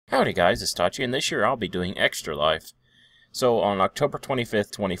Howdy guys, it's Tachi, and this year I'll be doing Extra Life. So on October 25th,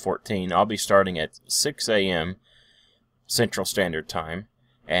 2014, I'll be starting at 6 a.m. Central Standard Time,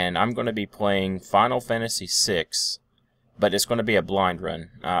 and I'm going to be playing Final Fantasy VI, but it's going to be a blind run.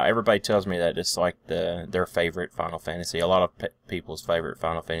 Everybody tells me that it's like their favorite Final Fantasy, a lot of people's favorite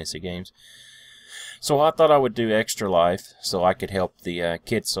Final Fantasy games. So I thought I would do Extra Life so I could help the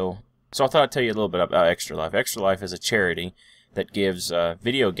kids. So I thought I'd tell you a little bit about Extra Life. Extra Life is a charity that gives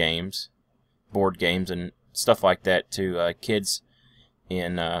video games, board games, and stuff like that to kids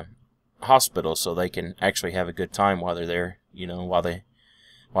in hospitals, so they can actually have a good time while they're there. You know,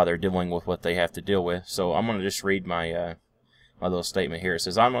 while they're dealing with what they have to deal with. So I'm gonna just read my my little statement here. It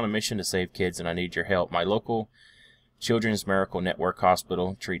says, "I'm on a mission to save kids, and I need your help. My local Children's Miracle Network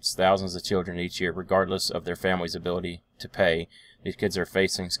hospital treats thousands of children each year, regardless of their family's ability to pay. These kids are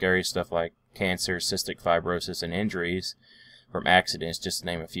facing scary stuff like cancer, cystic fibrosis, and injuries from accidents, just to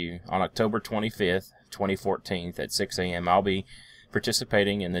name a few. On October 25th, 2014, at 6 a.m., I'll be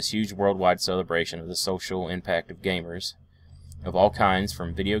participating in this huge worldwide celebration of the social impact of gamers of all kinds,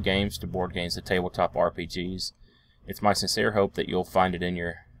 from video games to board games to tabletop RPGs. It's my sincere hope that you'll find it in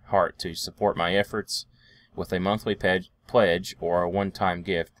your heart to support my efforts with a monthly pledge or a one-time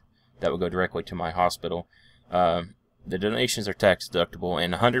gift that will go directly to my hospital. The donations are tax deductible,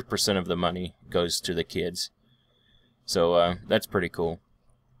 and 100% of the money goes to the kids. So that's pretty cool.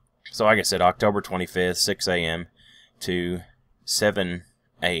 So like I said, October 25th, 6 a.m. to 7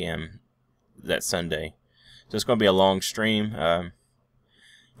 a.m. that Sunday. So it's going to be a long stream. I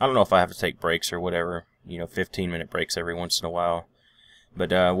don't know if I have to take breaks or whatever, you know, 15-minute breaks every once in a while.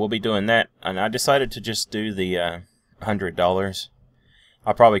 But we'll be doing that. And I decided to just do the $100.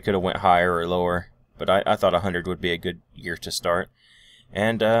 I probably could have went higher or lower, but I thought 100 would be a good year to start.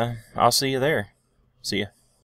 And I'll see you there. See ya.